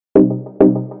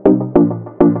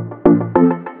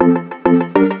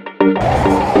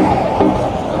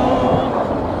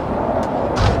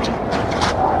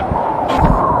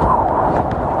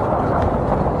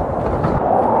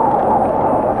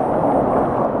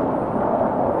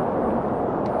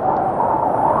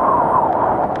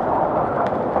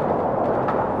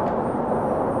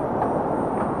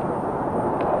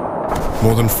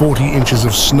than 40 inches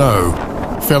of snow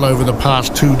fell over the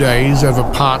past 2 days over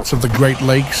parts of the Great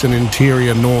Lakes and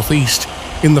interior Northeast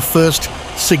in the first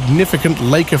significant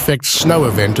lake-effect snow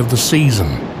event of the season.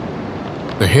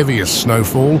 The heaviest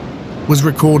snowfall was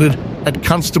recorded at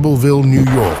Constableville, New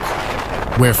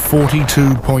York, where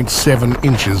 42.7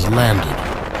 inches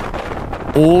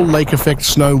landed. All lake-effect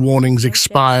snow warnings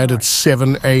expired at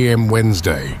 7 a.m.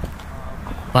 Wednesday.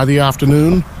 By the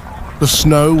afternoon, the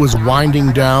snow was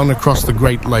winding down across the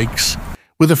Great Lakes,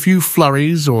 with a few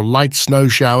flurries or light snow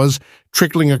showers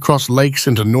trickling across lakes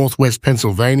into northwest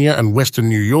Pennsylvania and western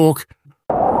New York.